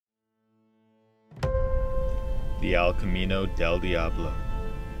the Camino Del Diablo.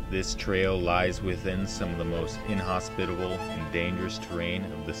 This trail lies within some of the most inhospitable and dangerous terrain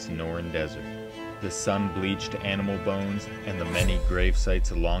of the Sonoran Desert. The sun-bleached animal bones and the many grave sites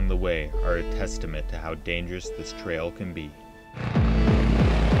along the way are a testament to how dangerous this trail can be.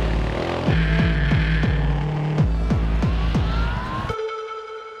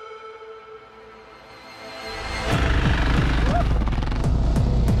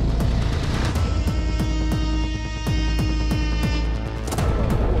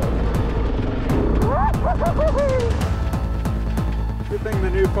 Good thing the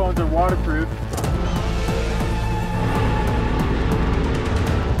new phones are waterproof.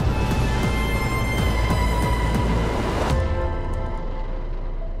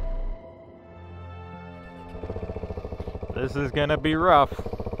 This is gonna be rough.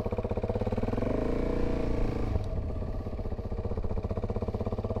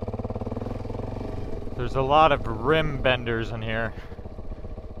 There's a lot of rim benders in here,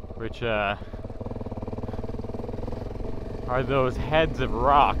 which are those heads of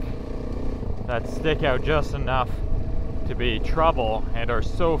rock that stick out just enough to be trouble and are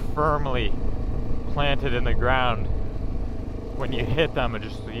so firmly planted in the ground when you hit them,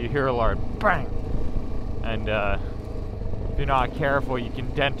 you hear a loud bang, and if you're not careful you can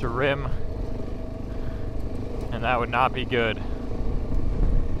dent a rim, and that would not be good.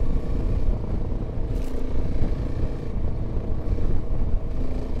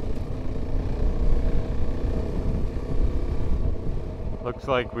 Looks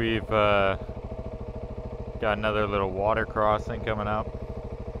like we've got another little water crossing coming up.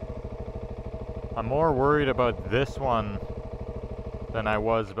 I'm more worried about this one than I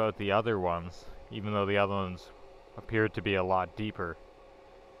was about the other ones, even though the other ones appeared to be a lot deeper,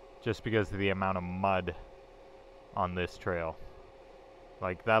 just because of the amount of mud on this trail.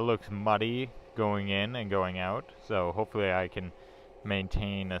 Like, that looks muddy going in and going out, so hopefully I can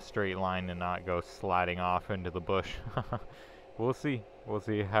maintain a straight line and not go sliding off into the bush. We'll see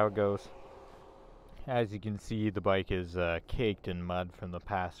how it goes. As you can see, the bike is caked in mud from the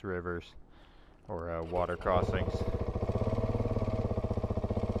past rivers or water crossings.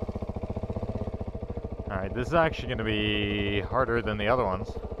 Alright, this is actually going to be harder than the other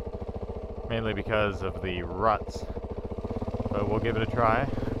ones, mainly because of the ruts, but we'll give it a try.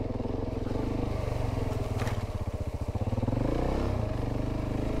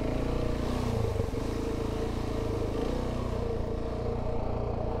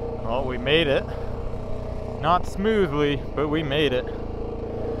 Well, we made it. Not smoothly, but we made it.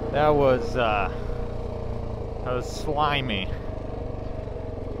 That was slimy.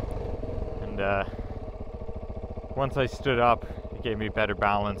 And once I stood up, it gave me better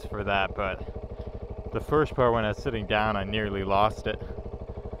balance for that, but the first part when I was sitting down, I nearly lost it.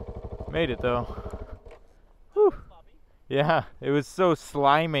 Made it though. Whew. Yeah, it was so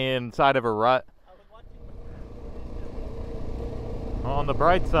slimy inside of a rut. Well, on the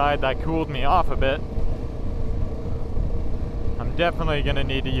bright side, that cooled me off a bit. I'm definitely gonna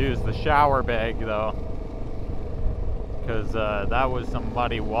need to use the shower bag though, because that was some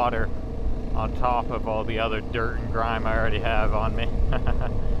muddy water on top of all the other dirt and grime I already have on me.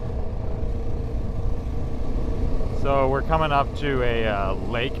 So we're coming up to a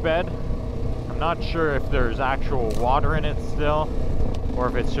lake bed. I'm not sure if there's actual water in it still, or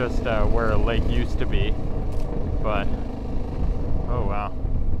if it's just where a lake used to be, but oh wow.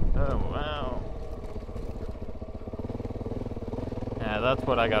 Oh wow. Yeah, that's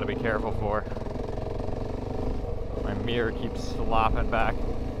what I gotta be careful for. My mirror keeps slopping back.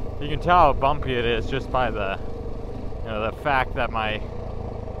 You can tell how bumpy it is just by the, the fact that my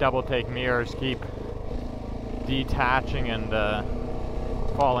double take mirrors keep detaching and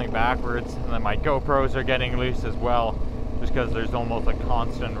falling backwards, and then my GoPros are getting loose as well, just because there's almost a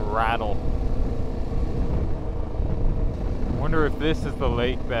constant rattle. Wonder if this is the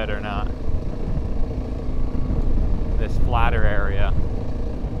lake bed or not. This flatter area.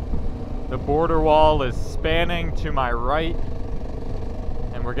 The border wall is spanning to my right,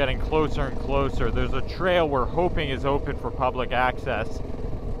 and we're getting closer and closer. There's a trail we're hoping is open for public access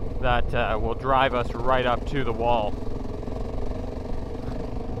that will drive us right up to the wall.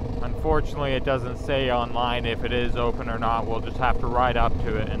 Unfortunately, it doesn't say online if it is open or not. We'll just have to ride up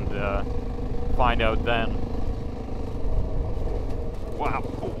to it and find out then. Wow,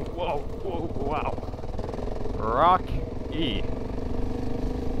 whoa, whoa, wow. Rocky.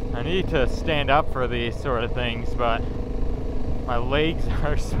 I need to stand up for these sort of things, but my legs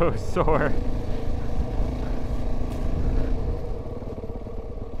are so sore.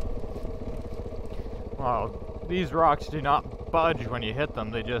 Wow, these rocks do not budge when you hit them,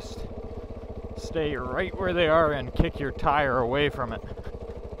 they just stay right where they are and kick your tire away from it.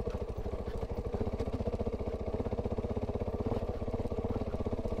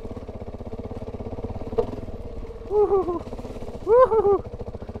 Woohoo! Woohoo!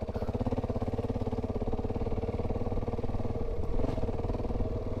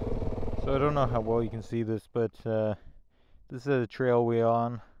 So I don't know how well you can see this, but this is a trail we're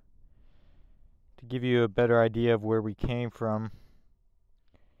on. To give you a better idea of where we came from.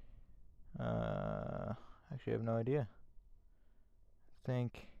 Actually, I have no idea. I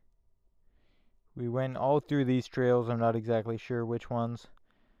think we went all through these trails. I'm not exactly sure which ones.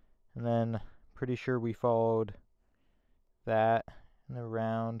 And then pretty sure we followed that and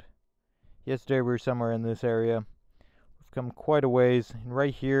around. Yesterday we were somewhere in this area. We've come quite a ways, and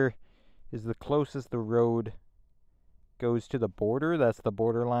right here is the closest the road goes to the border. That's the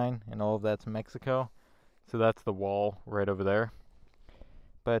borderline, and all of that's Mexico. So that's the wall right over there.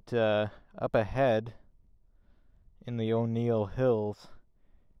 But up ahead in the O'Neill Hills,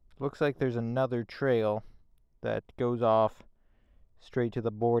 looks like there's another trail that goes off straight to the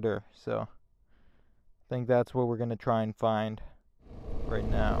border. So I think that's what we're going to try and find right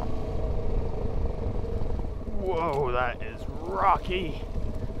now. Whoa, that is rocky.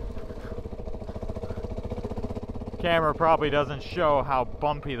 Camera probably doesn't show how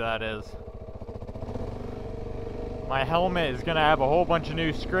bumpy that is. My helmet is going to have a whole bunch of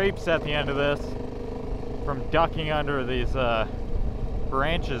new scrapes at the end of this from ducking under these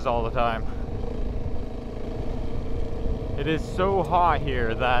branches all the time. It is so hot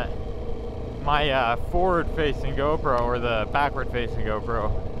here that my forward-facing GoPro, or the backward-facing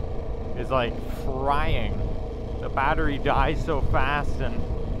GoPro, is like frying. The battery dies so fast, and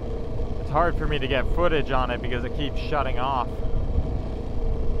it's hard for me to get footage on it because it keeps shutting off.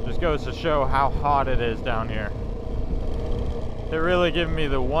 Just goes to show how hot it is down here. They're really giving me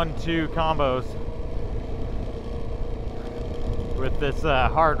the 1-2 combos with this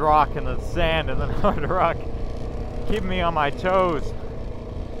hard rock and the sand, and then hard rock, keeping me on my toes.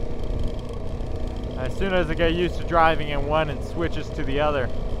 As soon as I get used to driving in one, it switches to the other.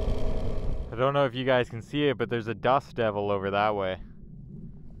 I don't know if you guys can see it, but there's a dust devil over that way.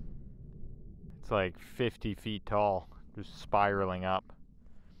 It's like 50 feet tall, just spiraling up.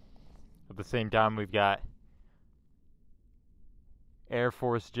 At the same time, we've got Air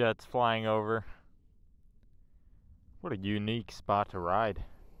Force jets flying over. What a unique spot to ride.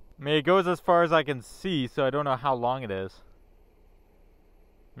 I mean, it goes as far as I can see, so I don't know how long it is.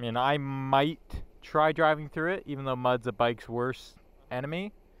 I mean, I might try driving through it, even though mud's a bike's worst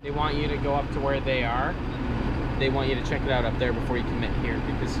enemy. They want you to go up to where they are. They want you to check it out up there before you commit here,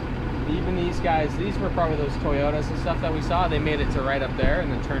 because even these guys, these were probably those Toyotas and stuff that we saw. They made it to right up there and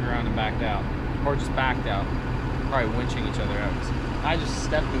then turned around and backed out, or just backed out, probably winching each other out. I just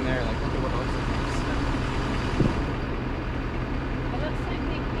stepped in there like, look at what it looks like. It looks like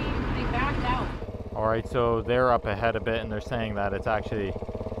they backed out. Alright, so they're up ahead a bit, and they're saying that it's actually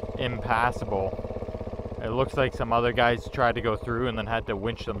impassable. It looks like some other guys tried to go through and then had to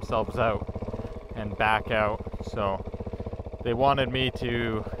winch themselves out and back out. So they wanted me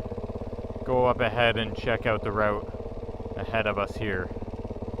to go up ahead and check out the route ahead of us here.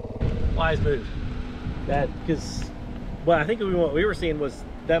 Wise move. That, because what I think what we were seeing was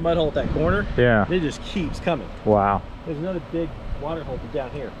that mud hole at that corner. Yeah. It just keeps coming. Wow. There's another big water hole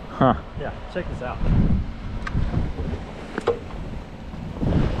down here. Huh. Yeah, check this out.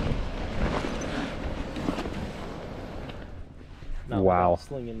 Now wow.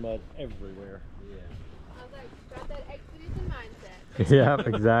 Slinging mud everywhere. Yeah. I was like, got that expedition mindset. Yeah,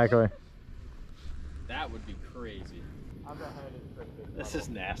 exactly. That would be crazy. This is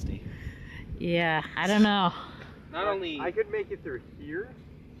nasty. Yeah, I don't know. Not only, I could make it through here,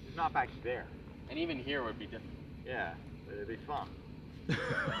 just not back there. and even here would be different. Yeah, but it'd be fun.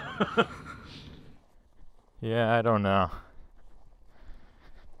 Yeah, I don't know.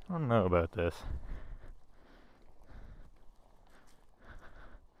 I don't know about this.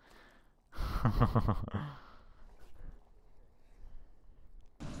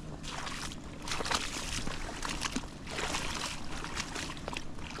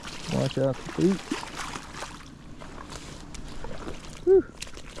 Watch out the feet. Whew.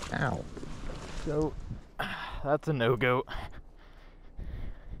 Ow. So, that's a no-go.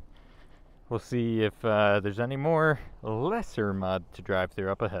 We'll see if there's any more lesser mud to drive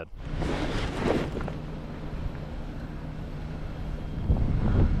through up ahead.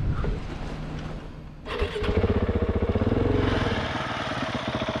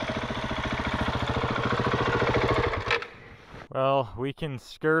 Well, we can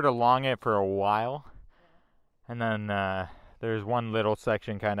skirt along it for a while, and then there's one little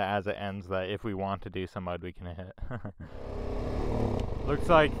section kind of as it ends that if we want to do some mud, we can hit. Looks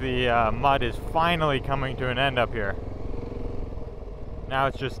like the mud is finally coming to an end up here. Now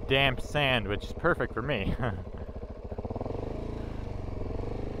it's just damp sand, which is perfect for me.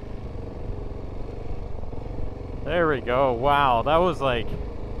 There we go. Wow, that was like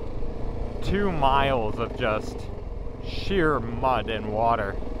 2 miles of just sheer mud and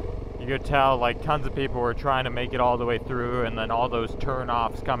water. You could tell like tons of people were trying to make it all the way through, and then all those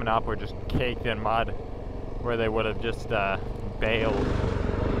turn-offs coming up were just caked in mud where they would have just bailed.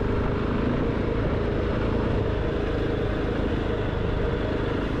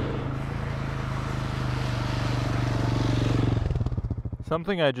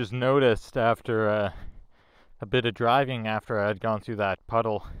 Something I just noticed after a bit of driving after I had gone through that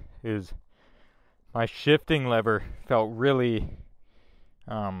puddle is my shifting lever felt really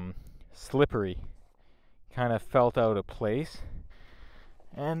slippery, kind of felt out of place,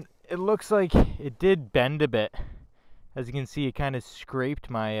 and it looks like it did bend a bit. As you can see, it kind of scraped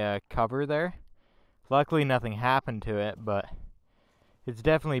my cover there. Luckily nothing happened to it, but it's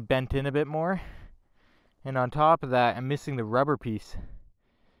definitely bent in a bit more, and on top of that I'm missing the rubber piece,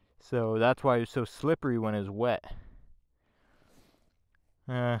 so that's why it was so slippery when it was wet.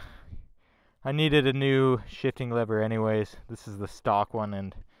 I needed a new shifting lever anyways. This is the stock one,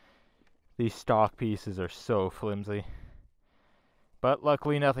 and these stock pieces are so flimsy. But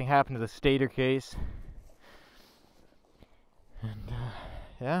luckily nothing happened to the stator case. And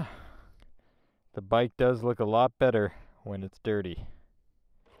yeah, the bike does look a lot better when it's dirty.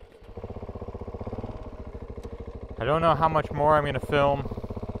 I don't know how much more I'm going to film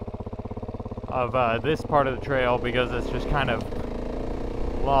of this part of the trail because it's just kind of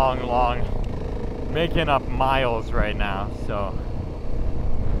long, making up miles right now. So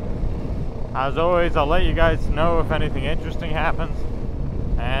as always, I'll let you guys know if anything interesting happens,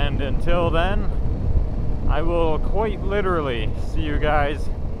 and until then, I will quite literally see you guys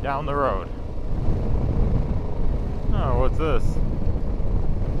down the road. Oh, what's this?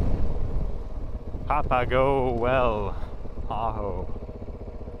 Papa go well, Aho.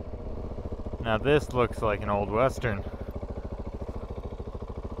 Now this looks like an old western.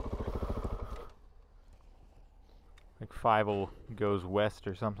 Like Fievel Goes West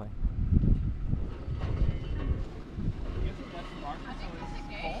or something.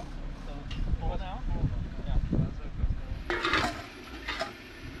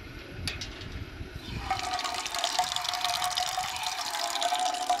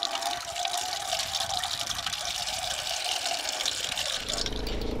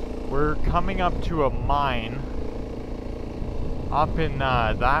 We're coming up to a mine up in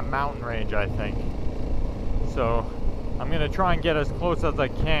that mountain range, I think. So I'm gonna try and get as close as I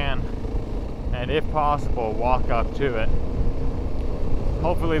can, and if possible, walk up to it.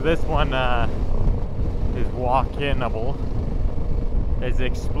 Hopefully this one is walk-inable, is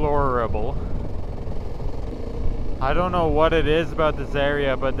explorable. I don't know what it is about this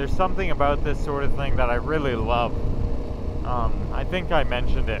area, but there's something about this sort of thing that I really love. I think I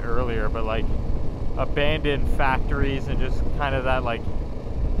mentioned it earlier, but like abandoned factories and just kind of that like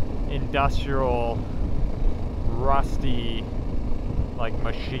industrial, rusty, like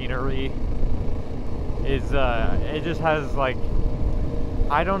machinery is, it just has like,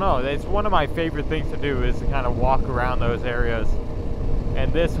 I don't know, it's one of my favorite things to do is to kind of walk around those areas,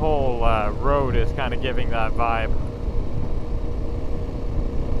 and this whole road is kind of giving that vibe.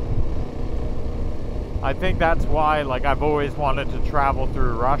 I think that's why, like, I've always wanted to travel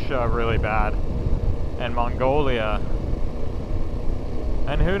through Russia really bad, and Mongolia,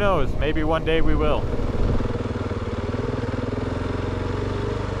 and who knows, maybe one day we will.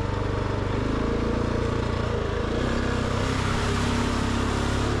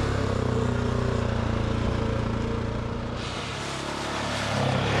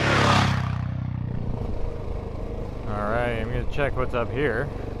 Alright, I'm gonna check what's up here.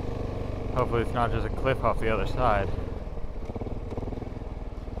 Hopefully it's not just a cliff off the other side.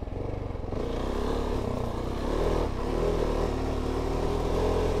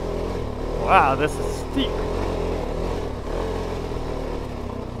 Wow, this is steep.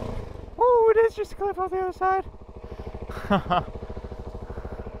 Oh, it is just a cliff off the other side.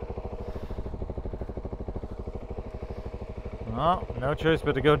 Well, no choice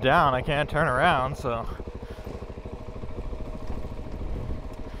but to go down. I can't turn around, so.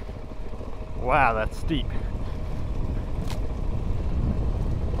 Wow, that's steep.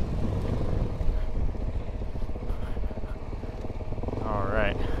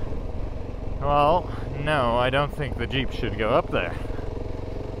 Alright. Well, no, I don't think the Jeep should go up there.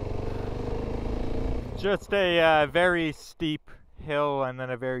 just a very steep hill and then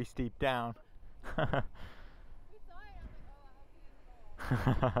a very steep down.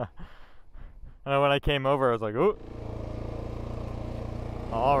 And when I came over, I was like, "Oh,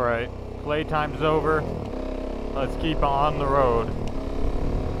 all right, playtime's over. Let's keep on the road."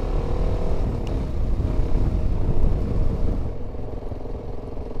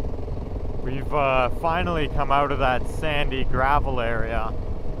 We've finally come out of that sandy gravel area,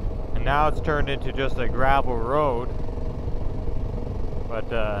 and now it's turned into just a gravel road.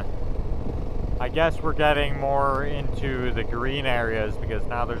 But I guess we're getting more into the green areas because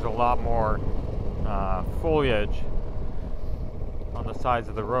now there's a lot more foliage on the sides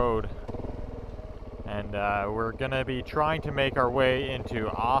of the road. And we're gonna be trying to make our way into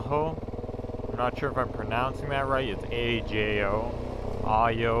Ajo. I'm not sure if I'm pronouncing that right. It's A-J-O,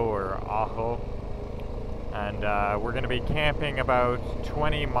 Ajo or Ajo. And we're gonna be camping about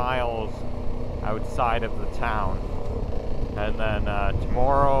 20 miles outside of the town. And then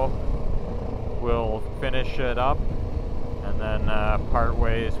tomorrow we'll finish it up and then part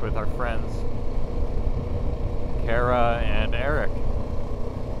ways with our friends Kara and Eric.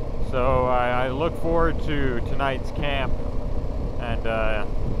 So I look forward to tonight's camp and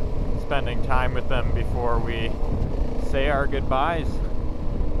spending time with them before we say our goodbyes.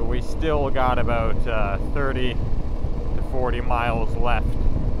 But we still got about 30 to 40 miles left.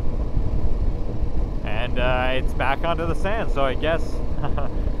 And it's back onto the sand, so I guess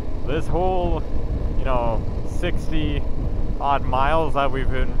this whole, 60 odd miles that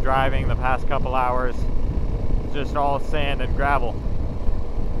we've been driving the past couple hours is just all sand and gravel.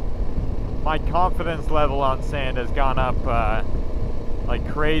 My confidence level on sand has gone up like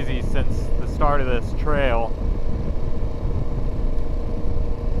crazy since the start of this trail,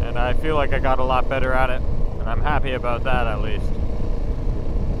 and I feel like I got a lot better at it, and I'm happy about that at least.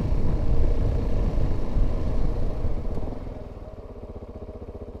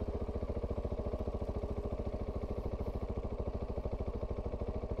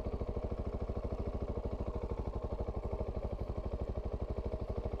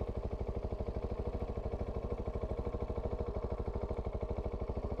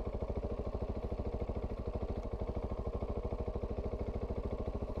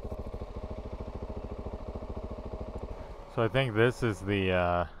 So I think this is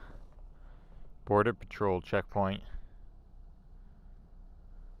the Border Patrol checkpoint.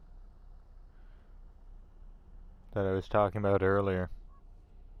 That I was talking about earlier.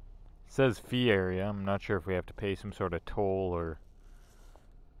 It says fee area. I'm not sure if we have to pay some sort of toll or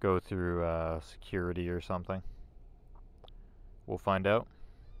go through security or something. We'll find out.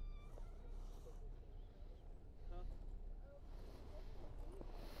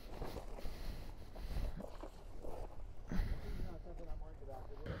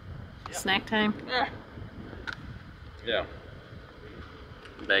 Snack time? Yeah.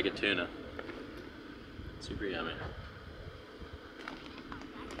 Bag of tuna. Super yummy.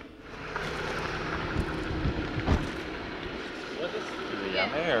 Is it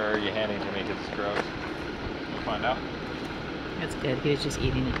yummy, or are you handing it to me because it's gross? We'll find out. That's good. He was just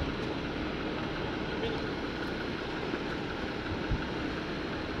eating it.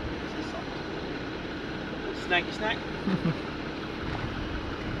 Snacky snack.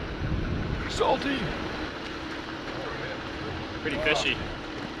 Salty. Pretty fishy.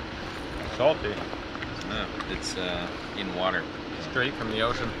 Salty. No, it's in water. Straight from the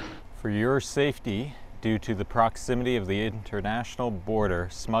ocean. For your safety, due to the proximity of the international border,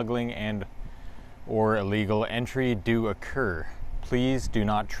 smuggling and or illegal entry do occur. Please do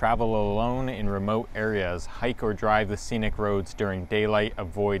not travel alone in remote areas. Hike or drive the scenic roads during daylight.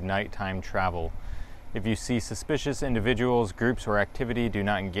 Avoid nighttime travel. If you see suspicious individuals, groups, or activity, do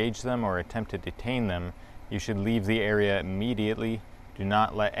not engage them or attempt to detain them. You should leave the area immediately. Do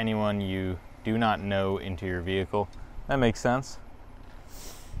not let anyone you do not know into your vehicle. That makes sense.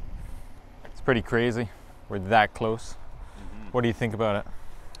 It's pretty crazy. We're that close. What do you think about it?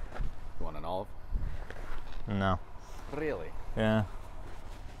 You want an olive? No. Really? Yeah.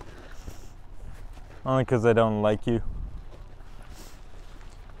 Only because I don't like you.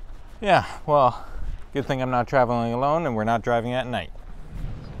 Yeah, well, good thing I'm not traveling alone and we're not driving at night.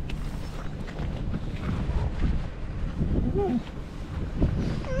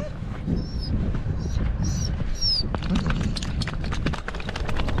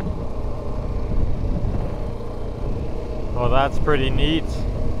 Well, that's pretty neat.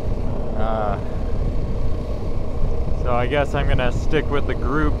 So I guess I'm gonna stick with the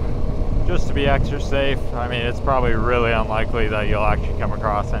group just to be extra safe. I mean, it's probably really unlikely that you'll actually come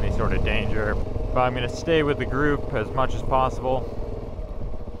across any sort of danger, but I'm gonna stay with the group as much as possible,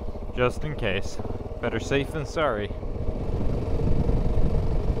 just in case. Better safe than sorry.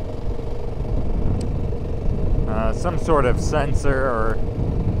 Some sort of sensor or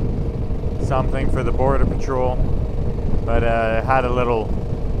something for the border patrol, but it had a little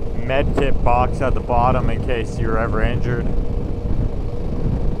med kit box at the bottom in case you were ever injured.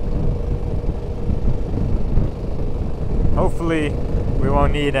 Hopefully we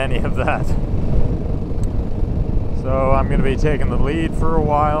won't need any of that. So I'm going to be taking the lead for a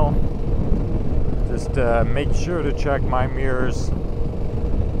while. Just make sure to check my mirrors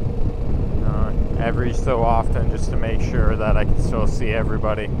every so often, just to make sure that I can still see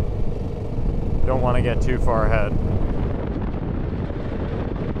everybody. Don't want to get too far ahead.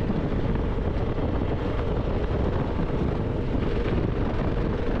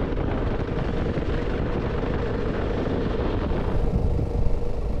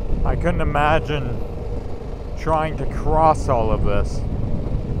 I couldn't imagine trying to cross all of this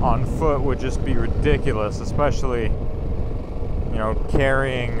on foot. Would just be ridiculous, especially, you know,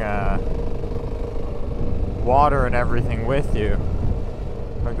 carrying water and everything with you.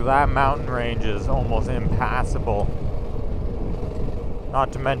 Like, that mountain range is almost impassable.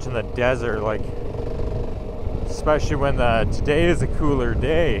 Not to mention the desert, like, especially when today is a cooler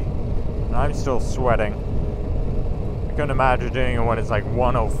day and I'm still sweating. I couldn't imagine doing it when it's like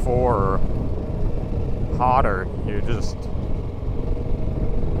 104 or hotter. You just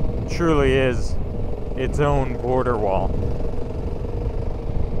truly is its own border wall.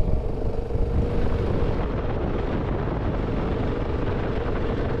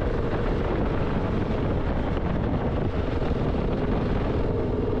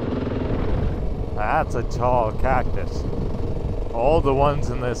 That's a tall cactus. All the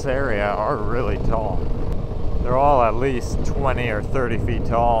ones in this area are really tall. They're all at least 20 or 30 feet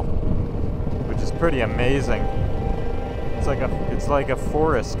tall, which is pretty amazing. It's like a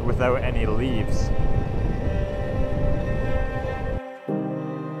forest without any leaves.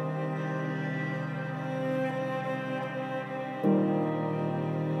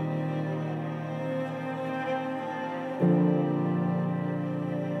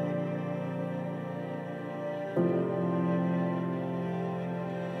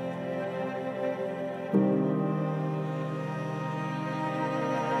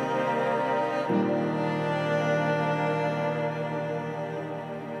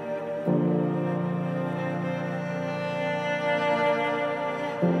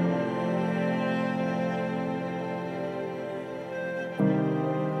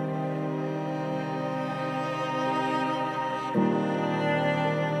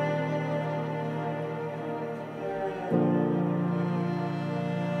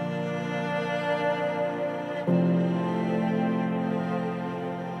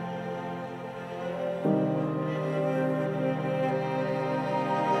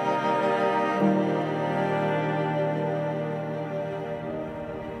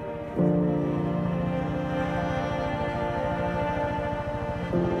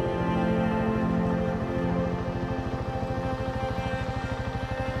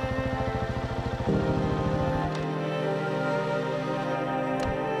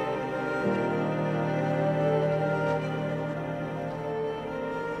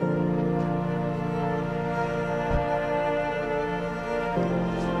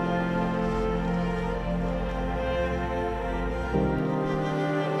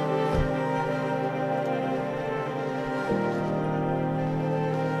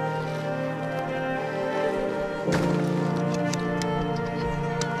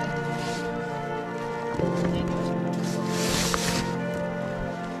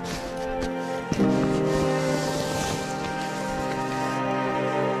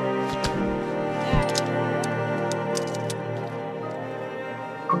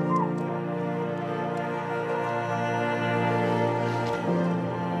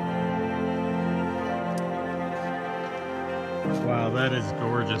 Wow, that is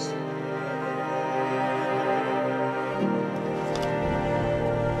gorgeous.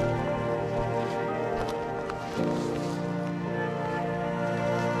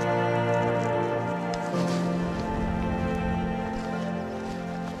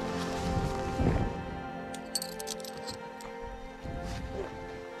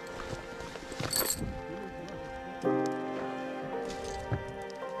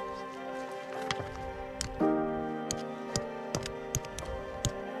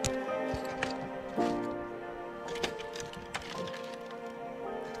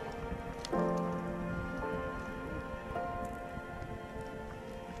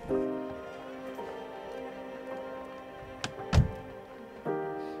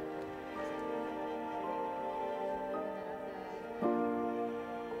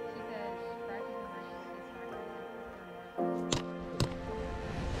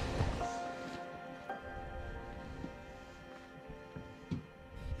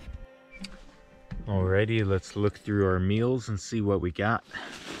 Alrighty, let's look through our meals and see what we got.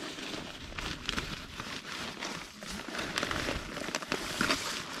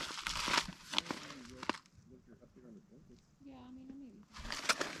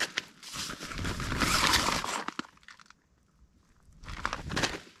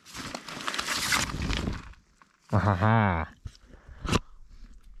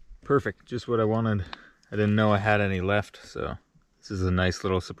 Perfect, just what I wanted. I didn't know I had any left, so this is a nice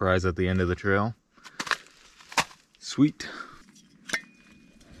little surprise at the end of the trail. Sweet.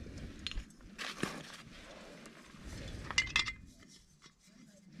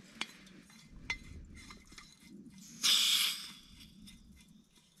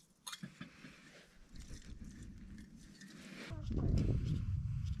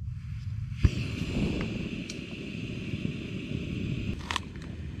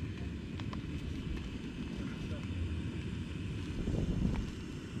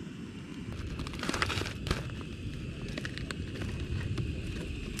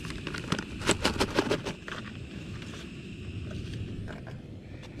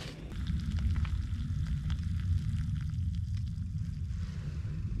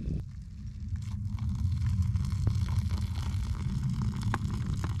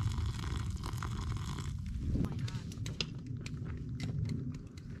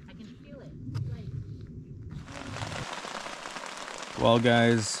 Well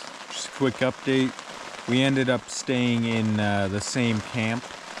guys, just a quick update. We ended up staying in the same camp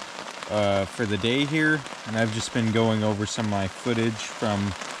for the day here, and I've just been going over some of my footage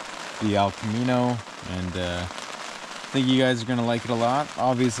from the El Camino, and I think you guys are going to like it a lot.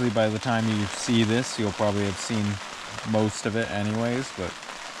 Obviously by the time you see this, you'll probably have seen most of it anyways, but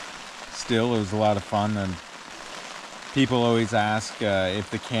still, it was a lot of fun. And people always ask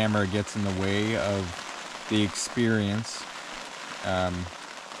if the camera gets in the way of the experience.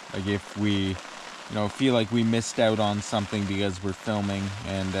 Like if we, feel like we missed out on something because we're filming,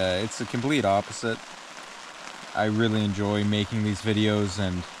 and it's the complete opposite. I really enjoy making these videos,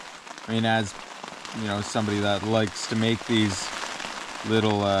 and I mean, as somebody that likes to make these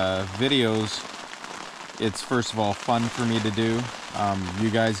little videos, it's first of all fun for me to do.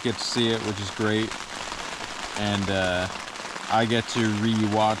 You guys get to see it, which is great, and I get to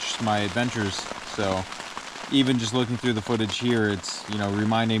re-watch my adventures. So even just looking through the footage here, it's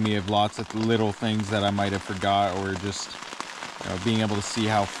reminding me of lots of little things that I might have forgot, or just being able to see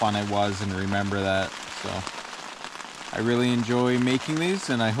how fun it was and remember that. So I really enjoy making these,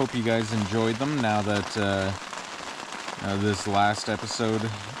 and I hope you guys enjoyed them now that this last episode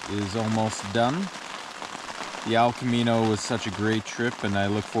is almost done. The El Camino was such a great trip, and I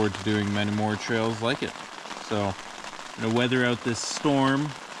look forward to doing many more trails like it. So I'm gonna weather out this storm.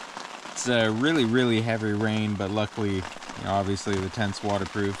 It's really heavy rain, but luckily, obviously the tent's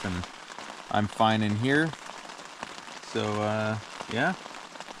waterproof and I'm fine in here. So yeah,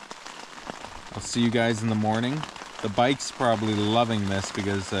 I'll see you guys in the morning. The bike's probably loving this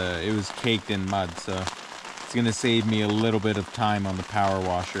because it was caked in mud, so it's gonna save me a little bit of time on the power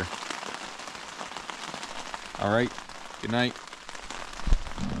washer. All right, good night.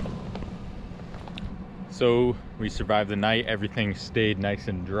 So we survived the night, everything stayed nice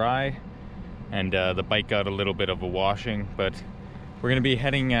and dry, and the bike got a little bit of a washing, but we're gonna be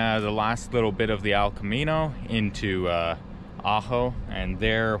heading the last little bit of the El Camino into Ajo, and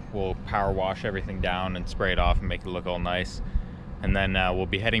there we'll power wash everything down and spray it off and make it look all nice. And then we'll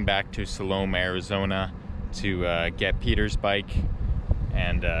be heading back to Salome, Arizona to get Peter's bike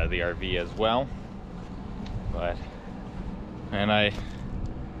and the RV as well. But, and I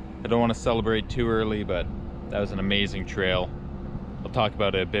don't want to celebrate too early, but that was an amazing trail. I'll talk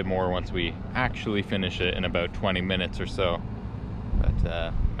about it a bit more once we actually finish it in about 20 minutes or so.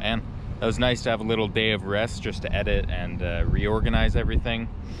 But man, that was nice to have a little day of rest just to edit and reorganize everything.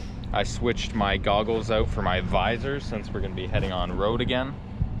 I switched my goggles out for my visors since we're going to be heading on road again.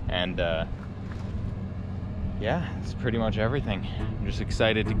 And yeah, that's pretty much everything. I'm just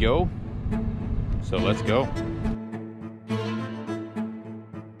excited to go. So let's go.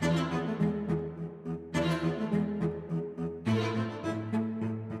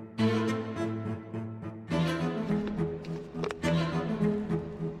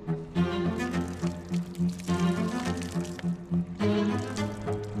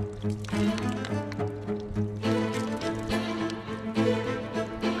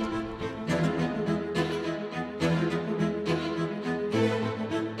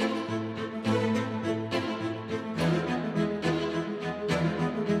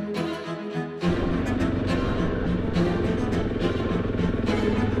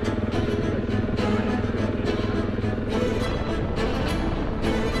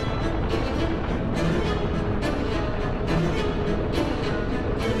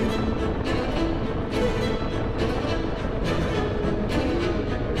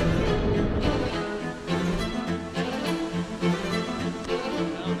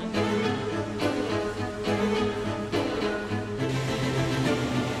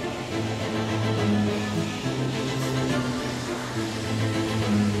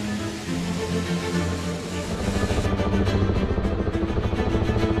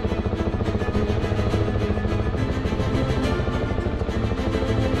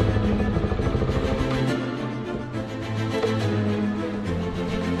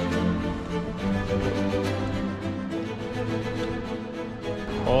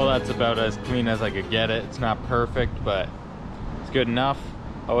 Well, that's about as clean as I could get it. It's not perfect, but it's good enough.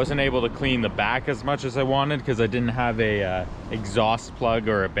 I wasn't able to clean the back as much as I wanted because I didn't have a exhaust plug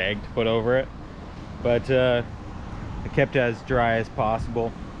or a bag to put over it. But I kept it as dry as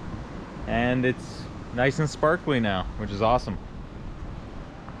possible. And it's nice and sparkly now, which is awesome.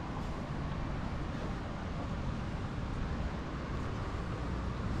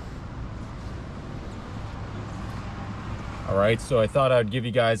 All right, so I thought I'd give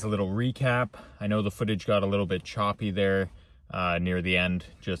you guys a little recap. I know the footage got a little bit choppy there near the end,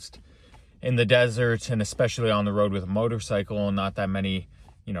 just in the desert and especially on the road with a motorcycle and not that many,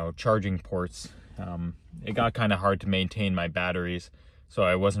 you know, charging ports. It got kind of hard to maintain my batteries, so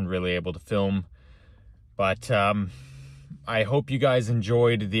I wasn't really able to film. But I hope you guys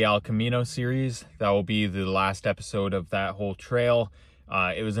enjoyed the El Camino series. That will be the last episode of that whole trail.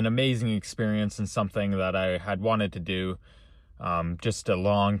 It was an amazing experience and something that I had wanted to do. Just a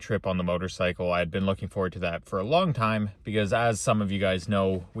long trip on the motorcycle. I had been looking forward to that for a long time because, as some of you guys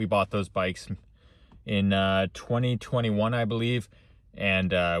know, we bought those bikes in 2021, I believe,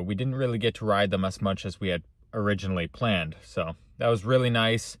 and we didn't really get to ride them as much as we had originally planned. So that was really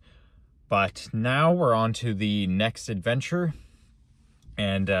nice. But now we're on to the next adventure,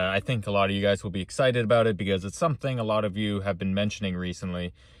 and I think a lot of you guys will be excited about it because it's something a lot of you have been mentioning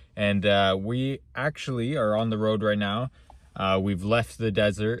recently. And we actually are on the road right now. We've left the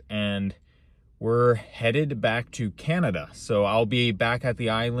desert and we're headed back to Canada. So I'll be back at the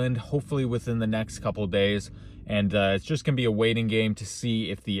island hopefully within the next couple days, and it's just gonna be a waiting game to see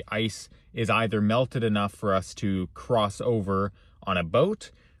if the ice is either melted enough for us to cross over on a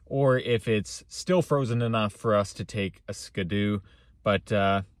boat or if it's still frozen enough for us to take a skidoo. But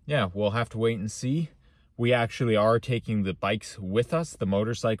yeah, we'll have to wait and see. We actually are taking the bikes with us, the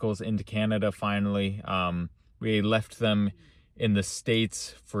motorcycles, into Canada finally. We left them in the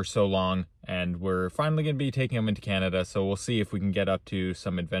States for so long, and we're finally going to be taking them into Canada. So we'll see if we can get up to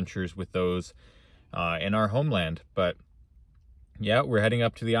some adventures with those in our homeland. But yeah, we're heading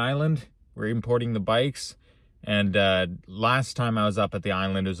up to the island. We're importing the bikes. And last time I was up at the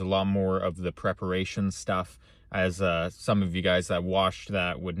island, it was a lot more of the preparation stuff, as some of you guys that watched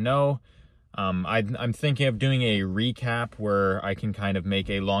that would know. I'm thinking of doing a recap where I can kind of make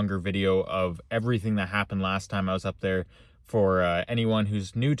a longer video of everything that happened last time I was up there for anyone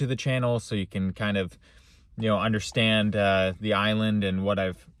who's new to the channel, so you can kind of, you know, understand the island and what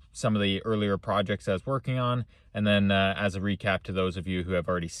some of the earlier projects I was working on, and then as a recap to those of you who have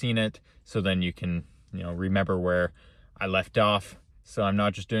already seen it, so then you can, you know, remember where I left off, so I'm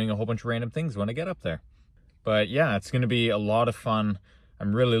not just doing a whole bunch of random things when I get up there. But yeah, it's going to be a lot of fun.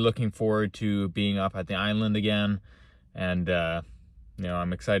 I'm really looking forward to being up at the island again, and you know,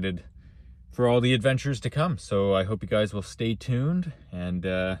 I'm excited for all the adventures to come. So I hope you guys will stay tuned, and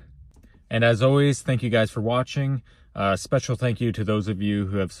as always, thank you guys for watching. Special thank you to those of you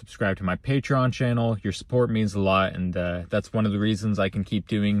who have subscribed to my Patreon channel. Your support means a lot, and that's one of the reasons I can keep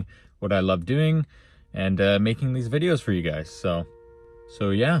doing what I love doing and making these videos for you guys. So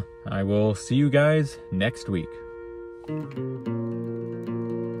yeah, I will see you guys next week.